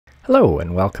Hello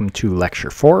and welcome to Lecture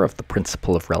 4 of the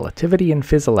Principle of Relativity in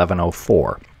Phys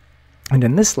 1104. And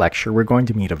in this lecture we're going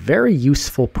to meet a very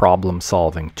useful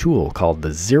problem-solving tool called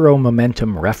the Zero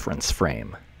Momentum Reference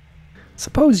Frame.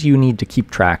 Suppose you need to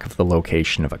keep track of the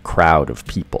location of a crowd of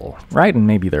people, right? And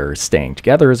maybe they're staying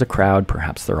together as a crowd,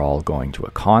 perhaps they're all going to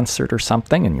a concert or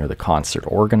something, and you're the concert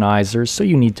organizers, so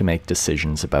you need to make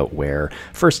decisions about where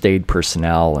first aid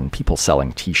personnel and people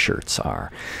selling t-shirts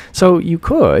are. So you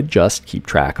could just keep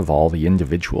track of all the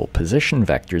individual position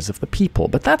vectors of the people,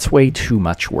 but that's way too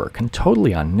much work and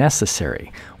totally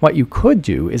unnecessary. What you could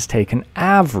do is take an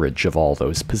average of all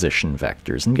those position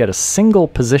vectors and get a single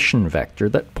position vector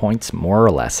that points more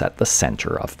or less at the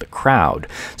center of the crowd.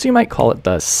 So you might call it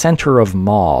the center of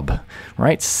mob,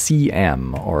 right?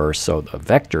 CM, or so the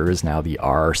vector is now the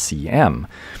RCM.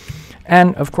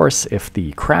 And of course, if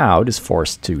the crowd is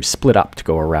forced to split up to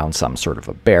go around some sort of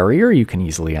a barrier, you can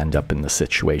easily end up in the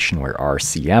situation where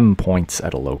RCM points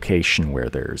at a location where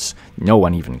there's no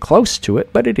one even close to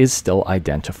it, but it is still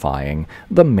identifying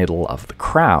the middle of the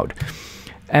crowd.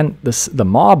 And the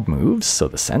mob moves, so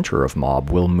the center of mob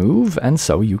will move, and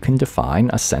so you can define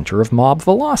a center of mob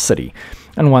velocity.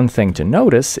 And one thing to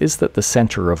notice is that the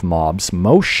center of mob's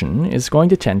motion is going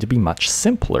to tend to be much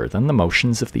simpler than the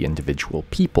motions of the individual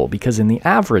people, because in the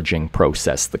averaging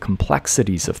process, the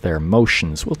complexities of their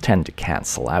motions will tend to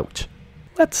cancel out.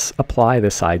 Let's apply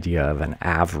this idea of an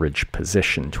average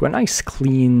position to a nice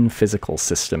clean physical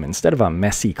system instead of a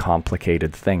messy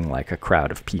complicated thing like a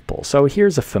crowd of people. So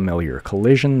here's a familiar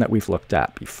collision that we've looked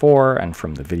at before, and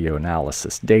from the video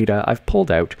analysis data I've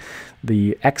pulled out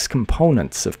the x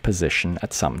components of position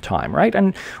at some time, right?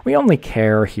 And we only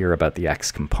care here about the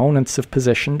x components of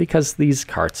position because these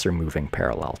carts are moving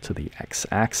parallel to the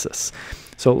x-axis.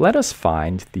 So let us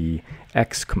find the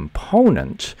x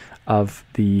component of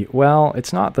the, well,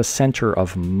 it's not the center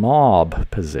of mob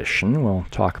position. We'll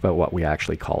talk about what we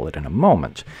actually call it in a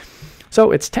moment.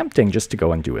 So it's tempting just to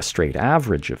go and do a straight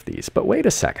average of these, but wait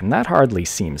a second, that hardly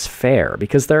seems fair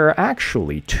because there are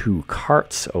actually two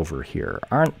carts over here,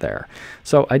 aren't there?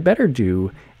 So I'd better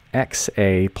do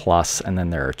XA plus, and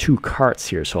then there are two carts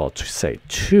here, so I'll say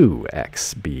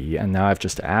 2XB, and now I've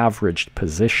just averaged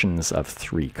positions of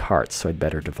 3 carts, so I'd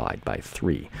better divide by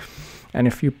 3. And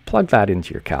if you plug that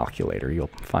into your calculator, you'll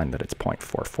find that it's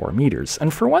 0.44 meters.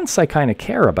 And for once, I kind of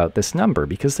care about this number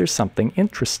because there's something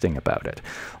interesting about it.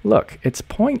 Look, it's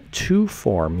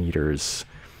 0.24 meters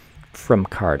from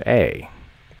cart A,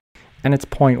 and it's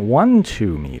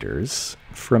 0.12 meters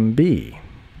from B.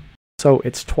 So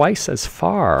it's twice as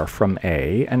far from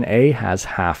A, and A has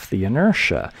half the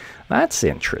inertia. That's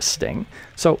interesting.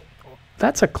 So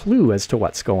that's a clue as to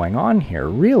what's going on here.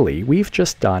 Really, we've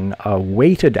just done a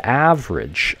weighted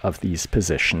average of these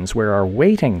positions where our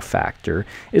weighting factor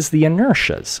is the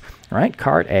inertias, right?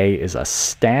 Cart A is a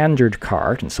standard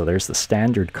cart, and so there's the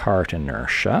standard cart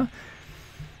inertia.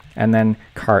 And then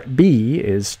cart B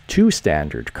is 2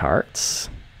 standard carts.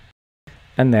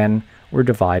 And then we're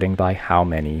dividing by how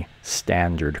many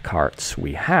standard carts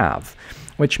we have,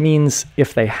 which means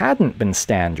if they hadn't been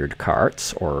standard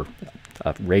carts, or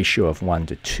a ratio of 1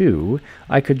 to 2,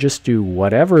 I could just do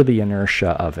whatever the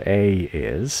inertia of A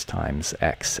is times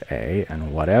XA,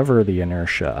 and whatever the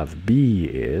inertia of B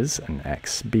is, and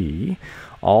XB,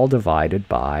 all divided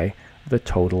by the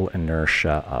total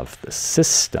inertia of the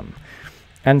system.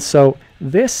 And so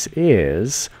this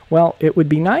is, well, it would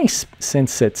be nice,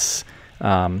 since it's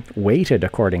weighted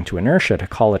according to inertia, to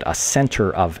call it a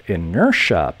center of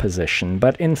inertia position,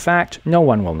 but in fact no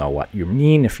one will know what you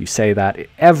mean if you say that.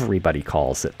 Everybody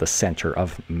calls it the center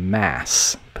of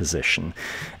mass position,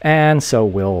 and so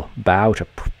we'll bow to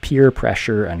peer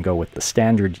pressure and go with the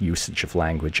standard usage of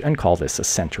language and call this a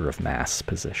center of mass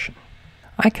position.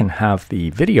 I can have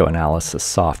the video analysis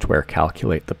software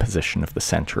calculate the position of the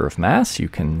center of mass. You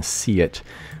can see it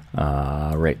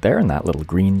right there in that little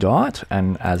green dot,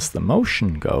 and as the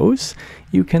motion goes,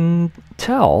 you can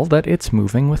tell that it's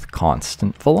moving with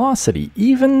constant velocity,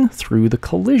 even through the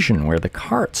collision where the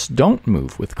carts don't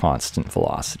move with constant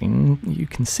velocity. And you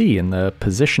can see in the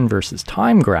position versus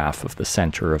time graph of the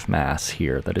center of mass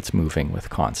here that it's moving with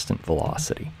constant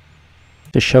velocity.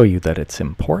 To show you that it's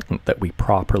important that we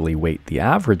properly weight the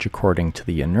average according to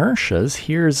the inertias,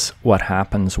 here's what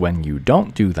happens when you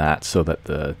don't do that, so that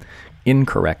the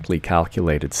incorrectly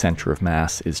calculated center of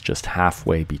mass is just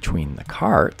halfway between the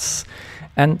carts.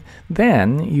 And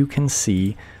then you can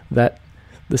see that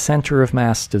the center of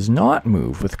mass does not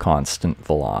move with constant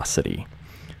velocity.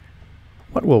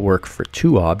 What will work for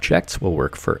two objects will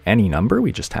work for any number.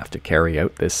 We just have to carry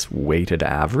out this weighted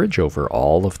average over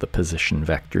all of the position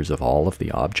vectors of all of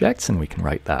the objects, and we can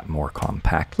write that more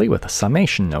compactly with a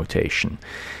summation notation.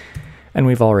 And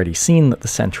we've already seen that the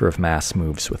center of mass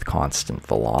moves with constant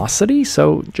velocity,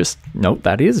 so just note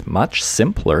that is much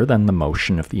simpler than the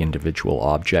motion of the individual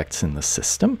objects in the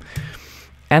system.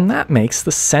 And that makes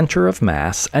the center of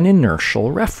mass an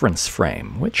inertial reference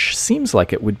frame, which seems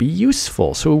like it would be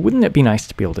useful. So wouldn't it be nice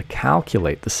to be able to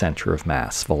calculate the center of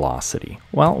mass velocity?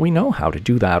 Well, we know how to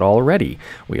do that already.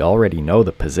 We already know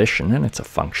the position, and it's a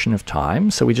function of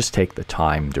time, so we just take the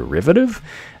time derivative,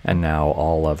 and now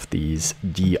all of these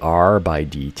dr by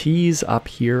dt's up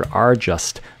here are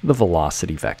just the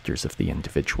velocity vectors of the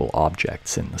individual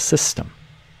objects in the system.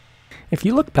 If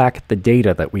you look back at the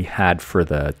data that we had for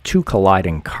the two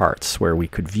colliding carts, where we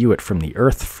could view it from the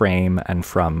Earth frame and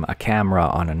from a camera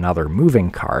on another moving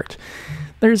cart,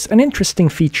 there's an interesting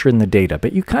feature in the data,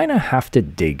 but you kind of have to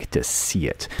dig to see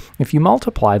it. If you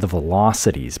multiply the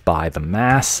velocities by the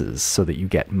masses so that you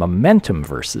get momentum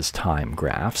versus time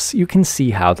graphs, you can see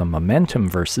how the momentum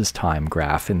versus time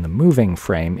graph in the moving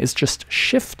frame is just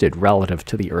shifted relative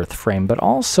to the Earth frame, but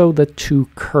also the two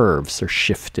curves are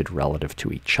shifted relative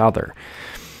to each other.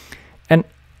 And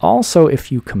also,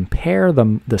 if you compare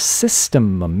the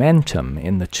system momentum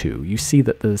in the two, you see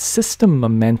that the system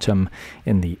momentum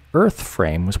in the Earth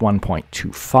frame was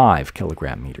 1.25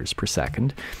 kilogram meters per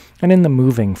second, and in the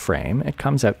moving frame, it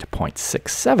comes out to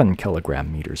 0.67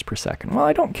 kilogram meters per second. Well,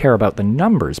 I don't care about the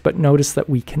numbers, but notice that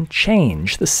we can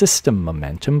change the system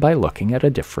momentum by looking at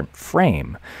a different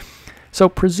frame. So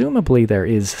presumably there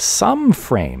is some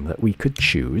frame that we could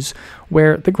choose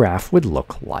where the graph would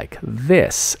look like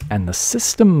this, and the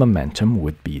system momentum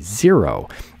would be 0.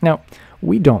 Now,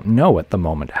 we don't know at the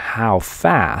moment how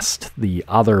fast the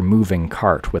other moving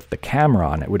cart with the camera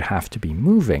on it would have to be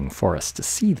moving for us to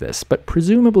see this, but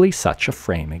presumably such a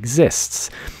frame exists.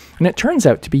 And it turns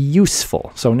out to be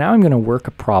useful. So now I'm going to work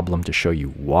a problem to show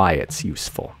you why it's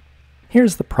useful.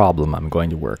 Here's the problem I'm going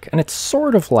to work, and it's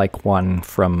sort of like one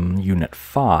from Unit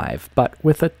 5, but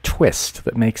with a twist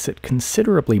that makes it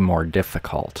considerably more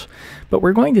difficult. But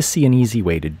we're going to see an easy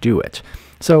way to do it.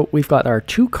 So we've got our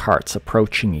two carts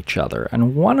approaching each other,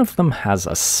 and one of them has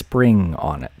a spring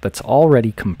on it that's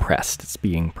already compressed. It's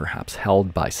being perhaps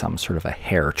held by some sort of a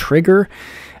hair trigger,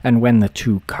 and when the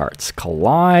two carts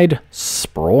collide,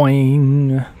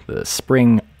 sproing, the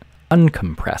spring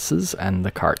uncompresses and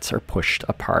the carts are pushed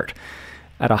apart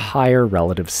at a higher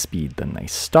relative speed than they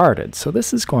started. So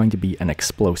this is going to be an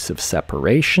explosive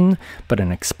separation, but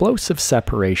an explosive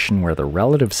separation where the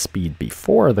relative speed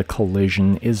before the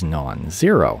collision is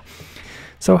non-zero.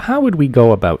 So how would we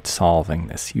go about solving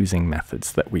this using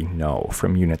methods that we know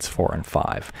from Units 4 and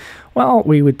 5? Well,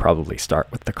 we would probably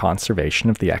start with the conservation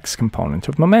of the x component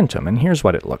of momentum, and here's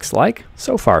what it looks like.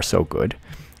 So far, so good.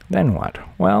 Then what?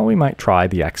 Well, we might try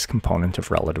the x component of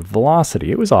relative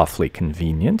velocity. It was awfully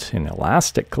convenient in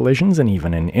elastic collisions and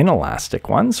even in inelastic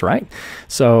ones, right?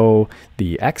 So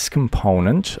the x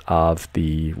component of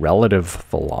the relative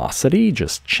velocity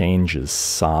just changes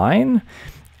sign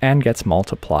and gets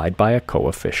multiplied by a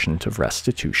coefficient of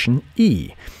restitution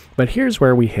e. But here's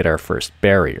where we hit our first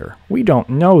barrier. We don't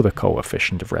know the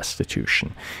coefficient of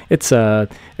restitution. It's an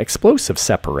explosive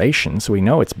separation, so we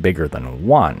know it's bigger than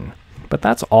 1. But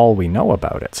that's all we know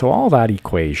about it. So all that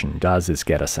equation does is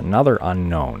get us another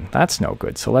unknown. That's no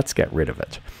good, so let's get rid of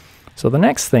it. So the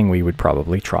next thing we would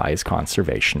probably try is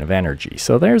conservation of energy.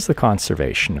 So there's the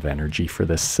conservation of energy for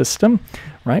this system,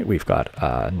 right? We've got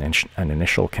an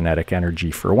initial kinetic energy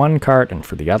for one cart, and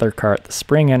for the other cart, the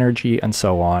spring energy, and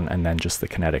so on, and then just the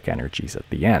kinetic energies at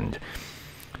the end.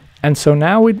 And so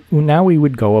now we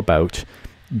would go about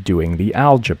doing the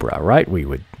algebra, right? We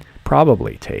would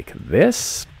probably take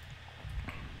this,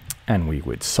 and we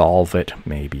would solve it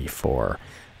maybe for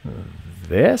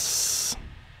this.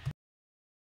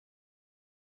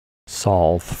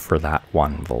 Solve for that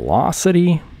one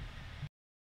velocity.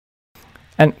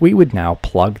 And we would now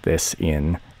plug this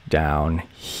in down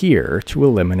here to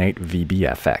eliminate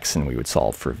VBFX, and we would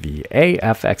solve for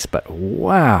VAFX, but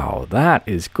wow, that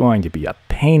is going to be a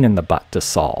pain in the butt to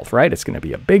solve, right? It's going to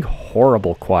be a big,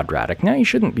 horrible quadratic. Now, you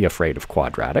shouldn't be afraid of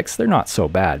quadratics. They're not so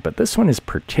bad, but this one is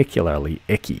particularly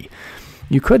icky.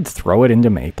 You could throw it into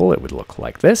Maple. It would look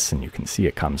like this, and you can see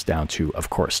it comes down to, of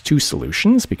course, 2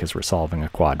 solutions because we're solving a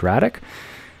quadratic,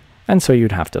 and so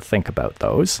you'd have to think about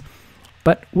those.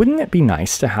 But wouldn't it be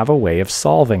nice to have a way of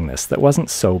solving this that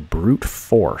wasn't so brute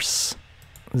force?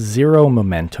 zero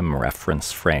momentum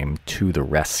reference frame to the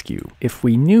rescue. If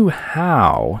we knew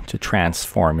how to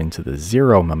transform into the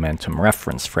zero momentum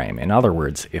reference frame, in other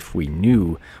words, if we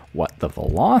knew what the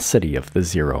velocity of the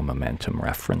zero momentum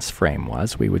reference frame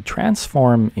was, we would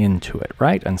transform into it,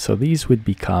 right? And so these would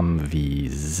become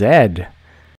Vz,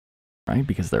 right?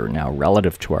 Because they're now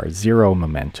relative to our zero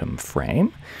momentum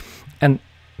frame. And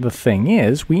the thing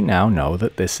is, we now know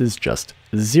that this is just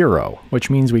 0, which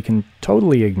means we can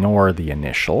totally ignore the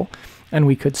initial, and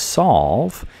we could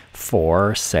solve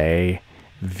for, say,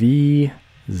 Vz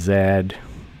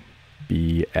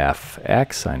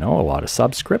bfx. I know, a lot of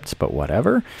subscripts, but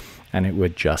whatever. And it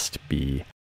would just be...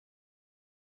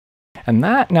 And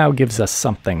that now gives us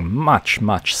something much,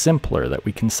 much simpler that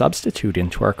we can substitute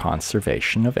into our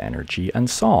conservation of energy and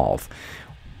solve.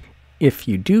 If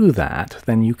you do that,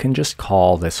 then you can just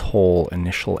call this whole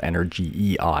initial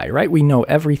energy EI, right? We know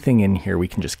everything in here. We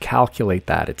can just calculate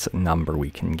that. It's a number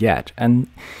we can get. And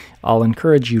I'll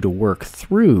encourage you to work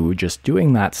through just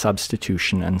doing that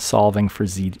substitution and solving for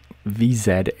VZAFX.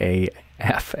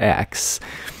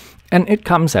 And it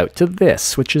comes out to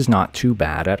this, which is not too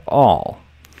bad at all.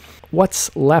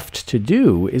 What's left to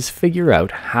do is figure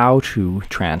out how to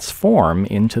transform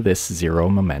into this zero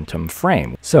momentum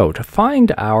frame. So to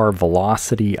find our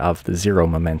velocity of the zero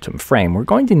momentum frame, we're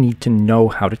going to need to know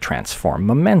how to transform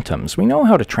momentums. We know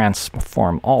how to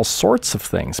transform all sorts of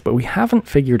things, but we haven't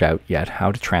figured out yet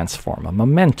how to transform a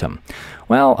momentum.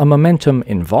 Well, a momentum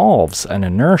involves an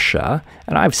inertia,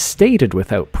 and I've stated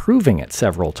without proving it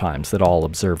several times that all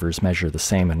observers measure the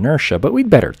same inertia, but we'd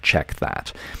better check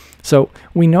that. So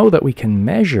we know that we can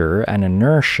measure an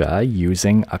inertia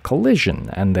using a collision,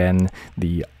 and then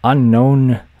the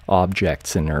unknown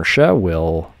object's inertia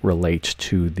will relate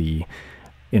to the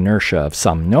inertia of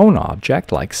some known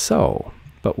object, like so.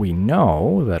 But we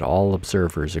know that all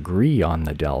observers agree on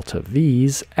the delta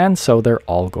V's, and so they're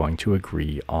all going to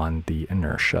agree on the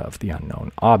inertia of the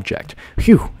unknown object.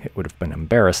 Phew, it would have been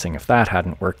embarrassing if that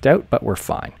hadn't worked out, but we're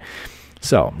fine.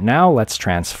 So now let's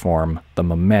transform the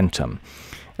momentum.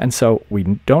 And so we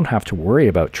don't have to worry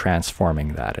about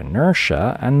transforming that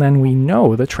inertia, and then we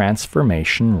know the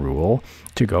transformation rule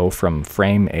to go from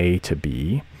frame A to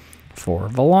B for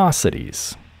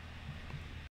velocities.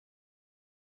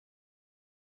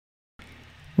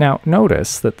 Now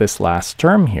notice that this last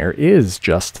term here is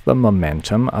just the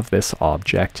momentum of this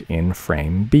object in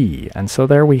frame B, and so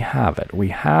there we have it. We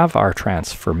have our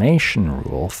transformation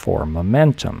rule for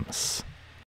momentums.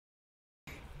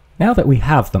 Now that we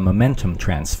have the momentum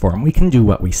transform, we can do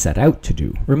what we set out to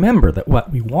do. Remember that what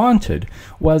we wanted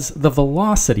was the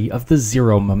velocity of the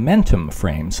zero momentum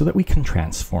frame so that we can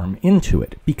transform into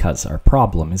it, because our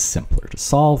problem is simpler to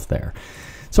solve there.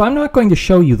 So I'm not going to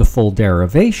show you the full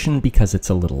derivation because it's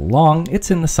a little long.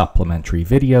 It's in the supplementary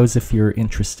videos if you're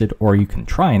interested, or you can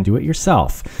try and do it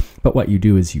yourself. But what you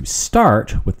do is you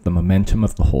start with the momentum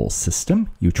of the whole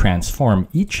system, you transform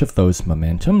each of those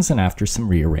momentums, and after some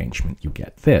rearrangement you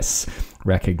get this.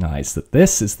 Recognize that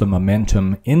this is the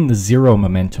momentum in the zero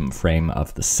momentum frame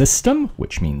of the system,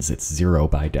 which means it's zero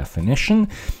by definition,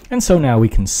 and so now we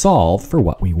can solve for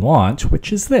what we want,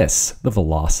 which is this, the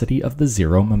velocity of the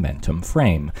zero momentum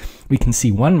frame. We can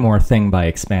see one more thing by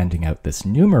expanding out this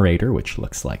numerator, which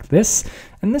looks like this,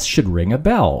 and this should ring a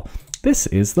bell. This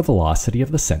is the velocity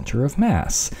of the center of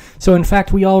mass. So in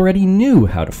fact, we already knew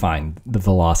how to find the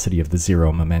velocity of the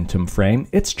zero momentum frame.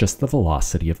 It's just the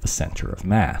velocity of the center of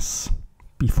mass.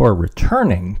 Before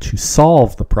returning to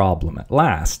solve the problem at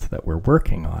last that we're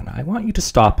working on, I want you to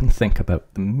stop and think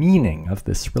about the meaning of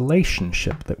this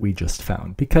relationship that we just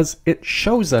found, because it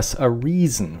shows us a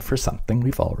reason for something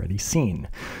we've already seen.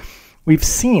 We've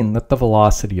seen that the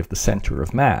velocity of the center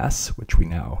of mass, which we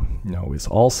now know is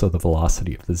also the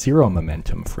velocity of the zero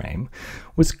momentum frame,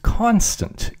 was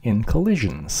constant in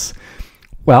collisions.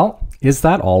 Well, is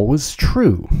that always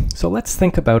true? So let's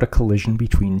think about a collision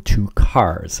between two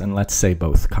cars, and let's say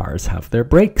both cars have their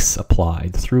brakes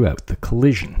applied throughout the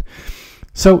collision.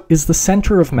 So is the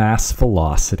center of mass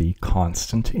velocity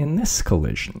constant in this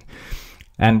collision?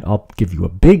 And I'll give you a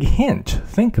big hint.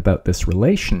 Think about this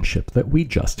relationship that we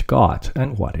just got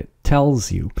and what it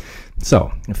tells you.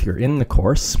 So if you're in the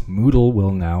course, Moodle will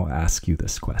now ask you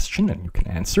this question and you can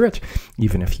answer it.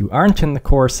 Even if you aren't in the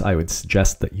course, I would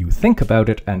suggest that you think about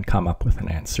it and come up with an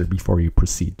answer before you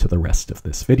proceed to the rest of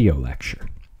this video lecture.